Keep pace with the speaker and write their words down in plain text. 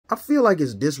I feel like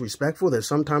it's disrespectful that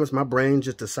sometimes my brain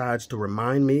just decides to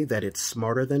remind me that it's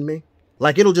smarter than me.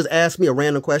 Like it'll just ask me a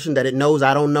random question that it knows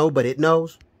I don't know, but it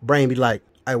knows. Brain be like,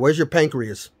 hey, where's your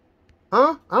pancreas?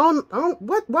 Huh?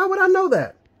 What? Why would I know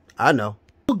that? I know.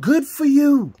 Well, good for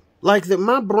you. Like that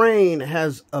my brain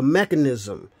has a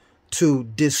mechanism to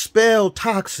dispel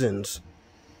toxins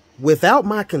without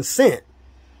my consent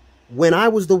when I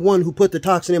was the one who put the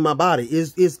toxin in my body.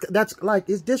 It's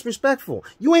disrespectful.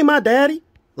 You ain't my daddy.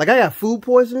 Like I got food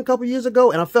poisoning a couple years ago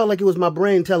and I felt like it was my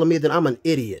brain telling me that I'm an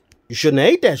idiot. You shouldn't have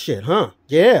ate that shit, huh?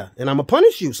 Yeah, and I'm gonna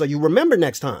punish you so you remember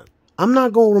next time. I'm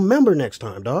not gonna remember next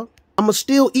time, dog. I'm gonna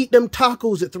still eat them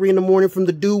tacos at 3 in the morning from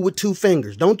the dude with 2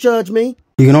 fingers. Don't judge me.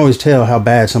 You can always tell how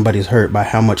bad somebody's hurt by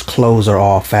how much clothes are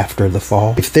off after the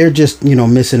fall. If they're just, you know,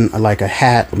 missing like a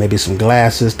hat, or maybe some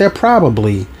glasses, they're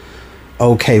probably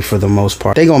okay for the most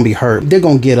part. They gonna be hurt. They're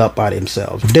gonna get up by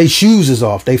themselves. If their shoes is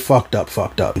off, they fucked up.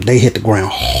 They hit the ground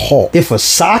hard. If a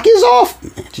sock is off,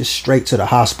 man, just straight to the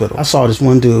hospital. I saw this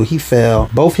one dude, he fell.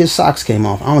 Both his socks came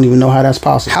off. I don't even know how that's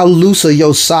possible. How loose are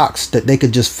your socks that they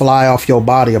could just fly off your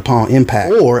body upon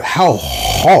impact? Or how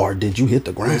hard did you hit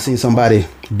the ground? I seen somebody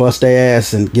bust their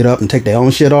ass and get up and take their own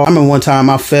shit off. I remember one time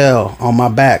I fell on my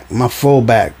back, my full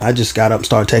back. I just got up and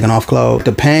started taking off clothes.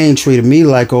 The pain treated me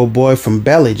like old boy from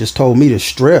Belly just told me to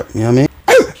strip, you know what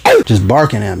I mean? Just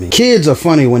barking at me. Kids are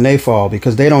funny when they fall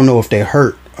because they don't know if they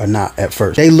hurt or not at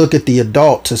first. They look at the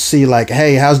adult to see like,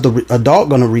 hey, how's the adult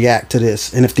gonna react to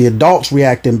this? And if the adult's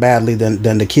reacting badly, then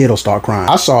the kid will start crying.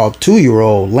 I saw a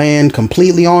 2-year-old land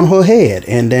completely on her head,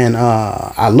 and then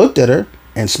I looked at her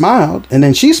and smiled, and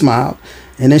then she smiled,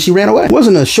 and then she ran away. It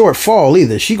wasn't a short fall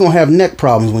either. She gonna have neck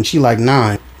problems when she like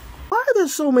 9. Why are there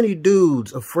so many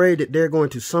dudes afraid that they're going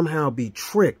to somehow be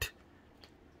tricked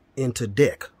into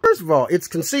dick? First of all, it's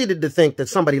conceited to think that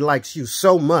somebody likes you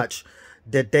so much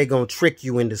that they gonna trick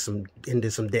you into some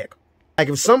dick. Like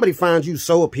if somebody finds you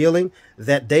so appealing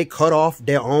that they cut off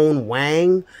their own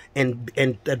wang and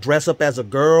dress up as a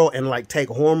girl and like take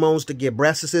hormones to get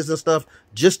breasts and stuff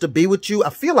just to be with you, I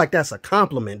feel like that's a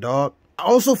compliment, dog. I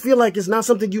also feel like it's not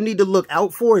something you need to look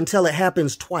out for until it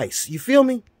happens twice. You feel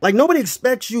me? Like nobody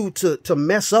expects you to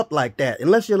mess up like that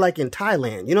unless you're like in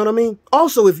Thailand. You know what I mean?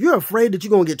 Also, if you're afraid that you're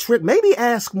going to get tricked, maybe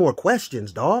ask more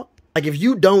questions, dog. Like if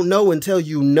you don't know until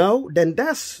you know, then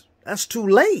that's too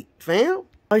late, fam.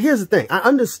 Like here's the thing. I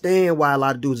understand why a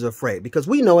lot of dudes are afraid because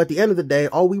we know at the end of the day,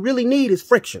 all we really need is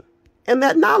friction. And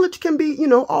that knowledge can be, you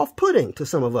know, off-putting to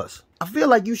some of us. I feel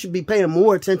like you should be paying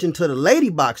more attention to the lady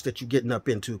box that you're getting up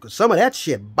into because some of that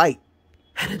shit bite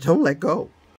and it don't let go.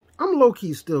 I'm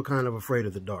low-key still kind of afraid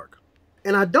of the dark.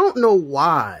 And I don't know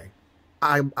why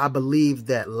I believe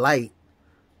that light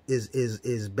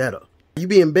is better. You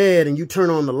be in bed and you turn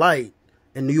on the light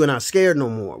and you're not scared no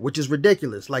more, which is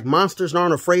ridiculous. Like monsters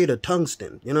aren't afraid of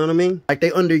tungsten. You know what I mean? Like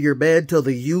they under your bed till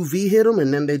the UV hit them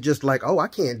and then they just like, oh, I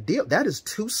can't deal. That is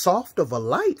too soft of a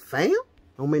light, fam.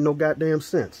 Don't make no goddamn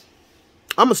sense.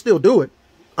 I'ma still do it.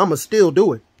 I'ma still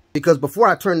do it. Because before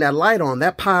I turned that light on,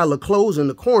 that pile of clothes in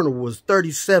the corner was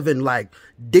 37 like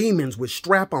demons with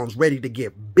strap-ons ready to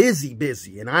get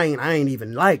busy. And I ain't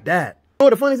even like that. You know what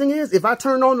the funny thing is? If I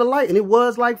turned on the light and it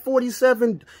was like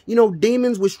 47, you know,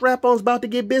 demons with strap-ons about to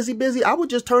get busy, I would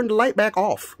just turn the light back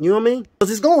off. You know what I mean?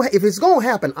 Because if it's gonna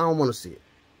happen, I don't want to see it.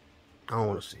 I don't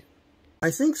want to see it.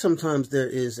 I think sometimes there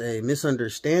is a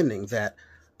misunderstanding that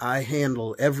I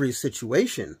handle every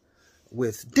situation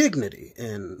with dignity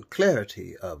and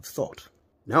clarity of thought.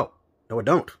 No, I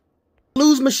don't.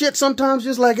 Lose my shit sometimes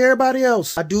just like everybody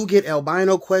else. I do get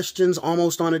albino questions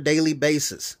almost on a daily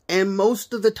basis. And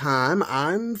most of the time,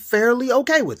 I'm fairly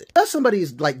okay with it. Unless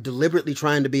somebody's like deliberately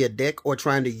trying to be a dick or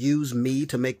trying to use me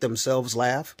to make themselves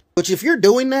laugh. Which if you're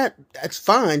doing that, that's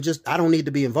fine. Just, I don't need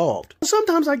to be involved.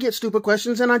 Sometimes I get stupid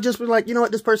questions and I just be like, you know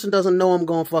what, this person doesn't know I'm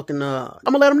gonna fucking, I'm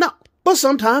gonna let them know. But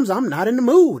sometimes I'm not in the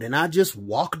mood and I just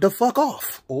walk the fuck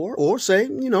off. Or say,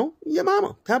 you know, your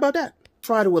mama. How about that?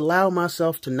 Try to allow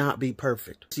myself to not be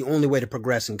perfect. It's the only way to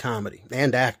progress in comedy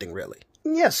and acting, really.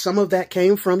 Yes, some of that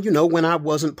came from, you know, when I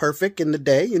wasn't perfect in the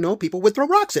day, you know, people would throw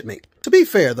rocks at me. To be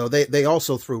fair, though, they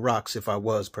also threw rocks if I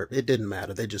was perfect. It didn't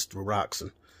matter. They just threw rocks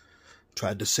and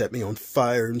tried to set me on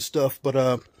fire and stuff. But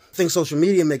I think social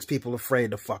media makes people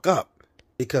afraid to fuck up.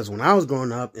 Because when I was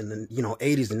growing up in the, you know,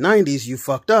 80s and 90s, you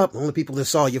fucked up. The only people that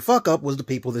saw you fuck up was the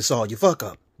people that saw you fuck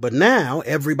up. But now,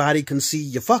 everybody can see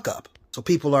you fuck up. So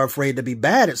people are afraid to be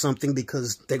bad at something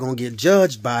because they're going to get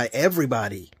judged by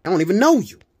everybody. I don't even know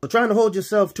you. So trying to hold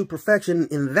yourself to perfection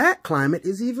in that climate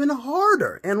is even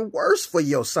harder and worse for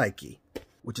your psyche.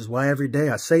 Which is why every day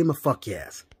I say my fuck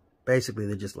yes. Basically,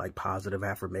 they're just like positive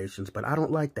affirmations, but I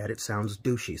don't like that. It sounds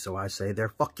douchey, so I say they're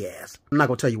fuck yes. I'm not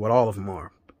going to tell you what all of them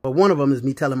are, but one of them is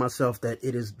me telling myself that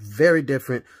it is very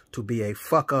different to be a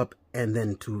fuck up and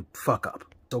then to fuck up.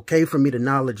 It's okay for me to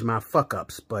acknowledge my fuck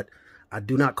ups, but I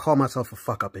do not call myself a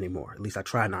fuck up anymore. At least I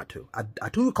try not to. I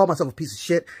do call myself a piece of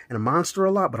shit and a monster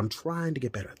a lot, but I'm trying to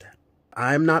get better at that.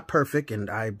 I'm not perfect, and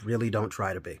I really don't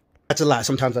try to be. That's a lie.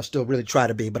 Sometimes I still really try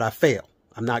to be, but I fail.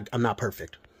 I'm not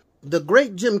perfect. The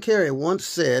great Jim Carrey once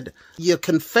said, you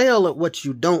can fail at what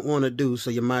you don't want to do, so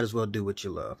you might as well do what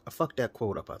you love. I fucked that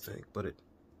quote up, I think, but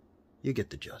you get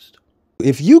the gist.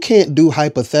 If you can't do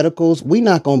hypotheticals, we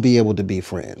not going to be able to be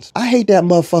friends. I hate that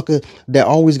motherfucker that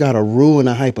always got to ruin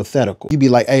a hypothetical. You be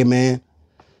like, hey, man,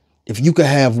 if you could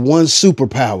have one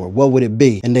superpower, what would it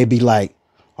be? And they be like,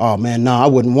 oh, man, nah, I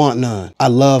wouldn't want none. I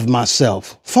love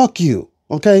myself. Fuck you,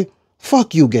 okay?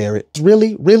 Fuck you, Garrett.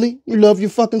 Really? Really? You love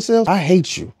your fucking self? I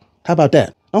hate you. How about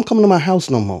that? Don't come to my house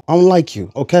no more. I don't like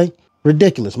you, okay?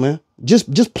 Ridiculous, man.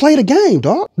 Just play the game,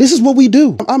 dog. This is what we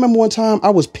do. I remember one time I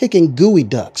was picking gooey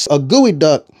ducks. A gooey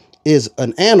duck is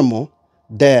an animal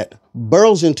that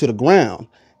burrows into the ground,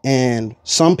 and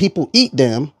some people eat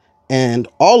them, and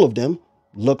all of them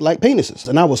look like penises.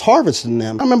 And I was harvesting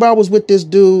them. I remember I was with this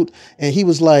dude, and he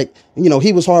was like, you know,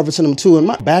 he was harvesting them too, and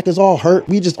my back is all hurt.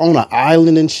 We just on an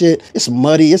island and shit. It's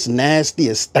muddy, it's nasty,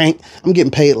 it stank. I'm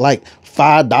getting paid like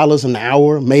 $5 an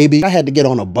hour, maybe. I had to get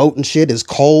on a boat and shit. It's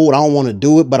cold. I don't want to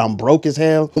do it, but I'm broke as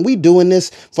hell. And we doing this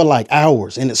for like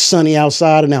hours, and it's sunny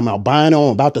outside, and I'm albino.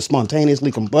 I'm about to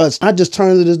spontaneously combust. I just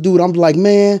turned to this dude. I'm like,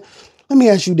 man, let me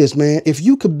ask you this, man. If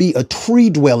you could be a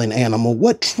tree-dwelling animal,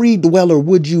 what tree dweller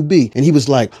would you be? And he was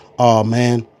like, oh,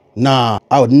 man, nah,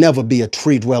 I would never be a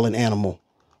tree-dwelling animal.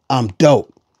 I'm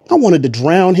dope. I wanted to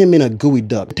drown him in a gooey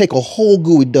duck. Take a whole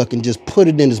gooey duck and just put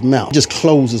it in his mouth. Just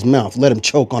close his mouth. Let him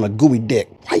choke on a gooey dick.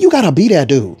 Why you gotta be that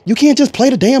dude? You can't just play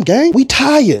the damn game? We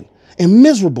tired and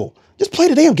miserable. Just play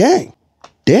the damn game,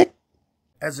 dick.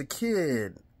 As a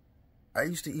kid, I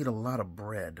used to eat a lot of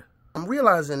bread. I'm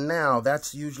realizing now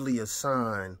that's usually a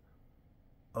sign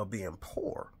of being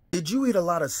poor. Did you eat a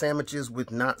lot of sandwiches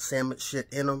with not sandwich shit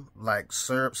in them? Like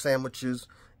syrup sandwiches?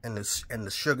 And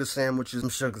the sugar sandwiches. Them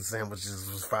sugar sandwiches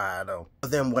was fire though. But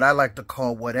then what I like to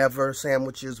call whatever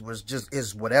sandwiches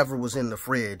is whatever was in the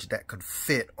fridge that could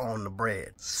fit on the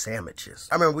bread. Sandwiches.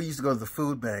 I remember we used to go to the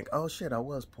food bank. Oh shit, I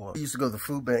was poor. We used to go to the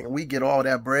food bank and we get all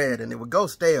that bread and it would go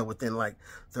stale within like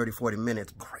 30, 40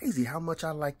 minutes. Crazy how much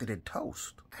I liked it in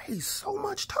toast. Hey, so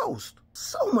much toast.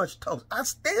 So much toast. I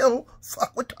still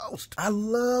fuck with toast. I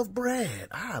love bread.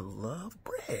 I love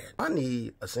bread. I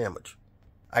need a sandwich.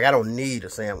 Like, I don't need a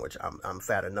sandwich. I'm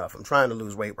fat enough. I'm trying to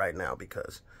lose weight right now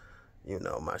because, you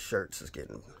know, my shirts is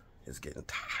getting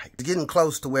tight. It's getting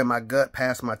close to where my gut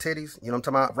past my titties. You know what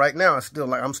I'm talking about? Right now,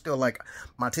 I'm still like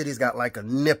my titties got like a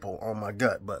nipple on my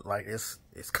gut, but like it's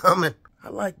coming. I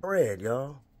like bread,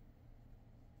 y'all.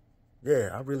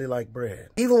 Yeah, I really like bread.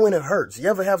 Even when it hurts. You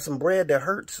ever have some bread that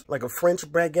hurts? Like a French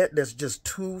baguette that's just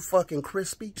too fucking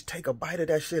crispy? Just take a bite of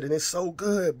that shit and it's so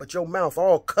good, but your mouth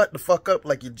all cut the fuck up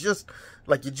like you just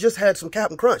had some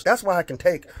Captain Crunch. That's why I can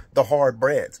take the hard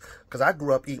breads. Because I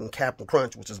grew up eating Captain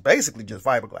Crunch, which is basically just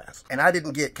fiberglass. And I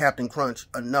didn't get Captain Crunch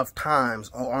enough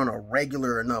times or on a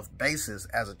regular enough basis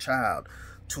as a child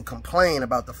to complain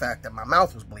about the fact that my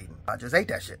mouth was bleeding. I just ate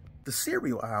that shit. The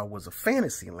cereal aisle was a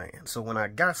fantasy land. So when I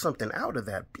got something out of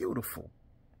that beautiful,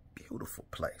 beautiful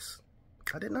place,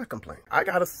 I did not complain. I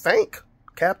got to thank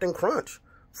Captain Crunch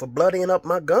for bloodying up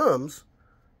my gums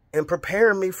and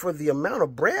preparing me for the amount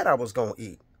of bread I was going to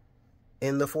eat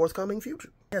in the forthcoming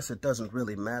future. Yes, it doesn't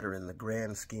really matter in the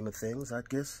grand scheme of things, I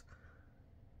guess.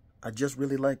 I just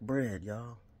really like bread,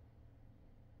 y'all.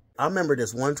 I remember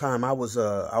this one time I was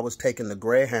taking the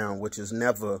Greyhound, which is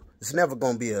it's never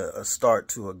going to be a start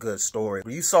to a good story.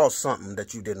 You saw something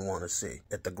that you didn't want to see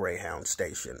at the Greyhound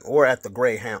station or at the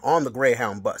Greyhound, on the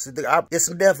Greyhound bus. It's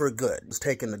never good. I was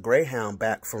taking the Greyhound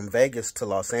back from Vegas to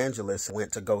Los Angeles.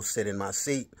 Went to go sit in my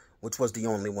seat, which was the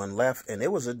only one left, and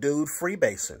it was a dude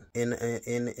freebasing in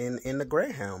the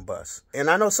Greyhound bus. And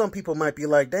I know some people might be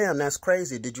like, damn, that's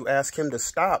crazy. Did you ask him to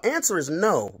stop? Answer is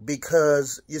no,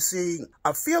 because, you see,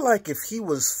 I feel like if he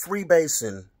was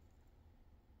freebasing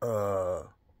on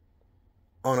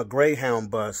a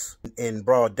Greyhound bus in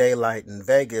broad daylight in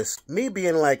Vegas, me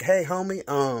being like, hey,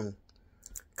 homie,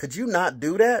 could you not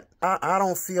do that? I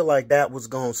don't feel like that was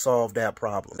going to solve that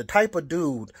problem. The type of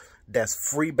dude that's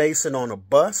freebasing on a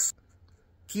bus,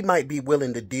 he might be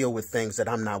willing to deal with things that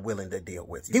I'm not willing to deal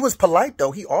with. He was polite,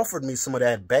 though. He offered me some of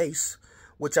that bass,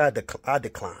 which I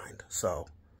declined. So,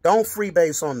 Don't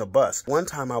freebase on the bus. One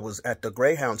time I was at the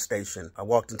Greyhound station. I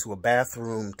walked into a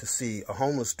bathroom to see a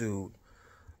homeless dude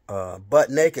butt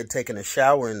naked taking a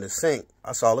shower in the sink.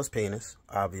 I saw his penis,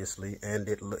 obviously, and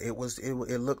it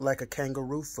looked like a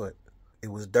kangaroo foot.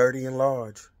 It was dirty and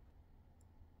large.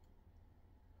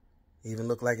 Even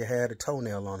looked like it had a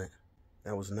toenail on it.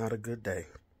 That was not a good day.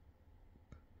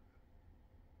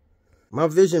 My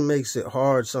vision makes it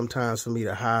hard sometimes for me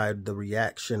to hide the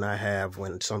reaction I have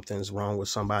when something's wrong with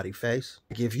somebody's face.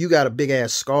 Like if you got a big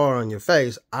ass scar on your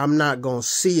face, I'm not gonna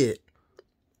see it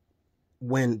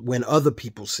when other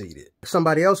people see it.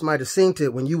 Somebody else might have seen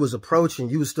it when you was approaching.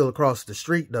 You was still across the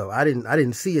street though. I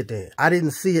didn't see it then. I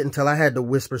didn't see it until I had to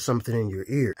whisper something in your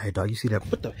ear. Hey dog, you see that?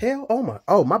 What the hell?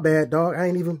 Oh my bad dog.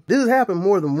 This has happened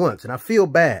more than once and I feel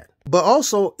bad. But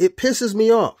also it pisses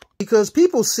me off because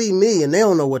people see me and they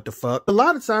don't know what the fuck. A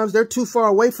lot of times they're too far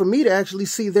away for me to actually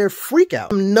see their freak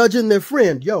out. I'm nudging their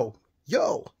friend. Yo.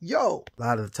 A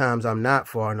lot of the times I'm not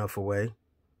far enough away.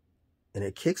 And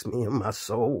it kicks me in my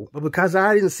soul. But because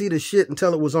I didn't see the shit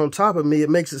until it was on top of me, it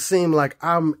makes it seem like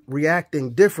I'm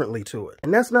reacting differently to it.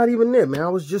 And that's not even it, man. I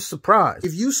was just surprised.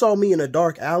 If you saw me in a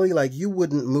dark alley, like, you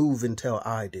wouldn't move until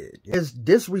I did. As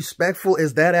disrespectful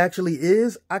as that actually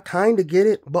is, I kind of get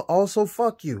it, but also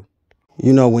fuck you.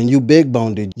 You know, when you big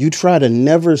boned it, you try to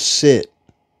never sit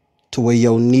to where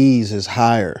your knees is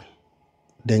higher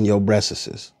than your breasts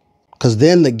is. Because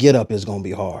then the get up is going to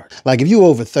be hard. Like if you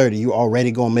over 30, you already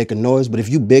going to make a noise. But if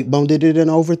you big boned it in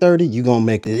over 30, you going to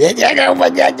make it.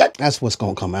 That's what's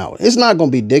going to come out. It's not going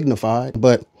to be dignified,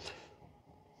 but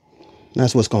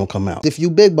that's what's going to come out. If you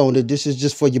big boned it, this is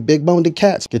just for your big boned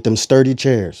cats. Get them sturdy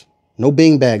chairs. No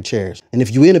beanbag chairs. And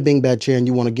if you in a beanbag chair and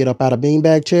you want to get up out of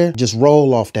beanbag chair, just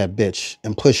roll off that bitch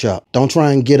and push up. Don't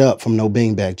try and get up from no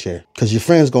beanbag chair. Because your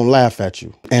friends going to laugh at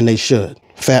you. And they should.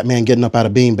 Fat man getting up out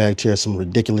of beanbag chair, some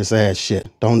ridiculous ass shit.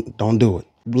 Don't do it.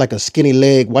 Like a skinny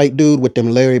leg white dude with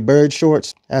them Larry Bird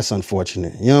shorts. That's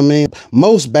unfortunate. You know what I mean?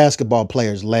 Most basketball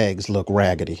players' legs look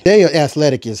raggedy. They are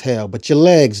athletic as hell, but your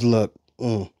legs look,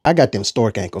 I got them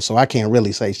stork ankles, so I can't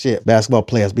really say shit. Basketball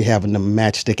players be having them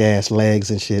matchstick ass legs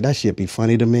and shit. That shit be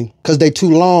funny to me. Cause they too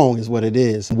long is what it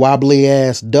is. Wobbly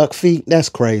ass duck feet. That's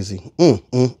crazy.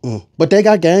 But they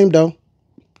got game though.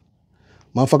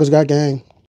 Motherfuckers got game.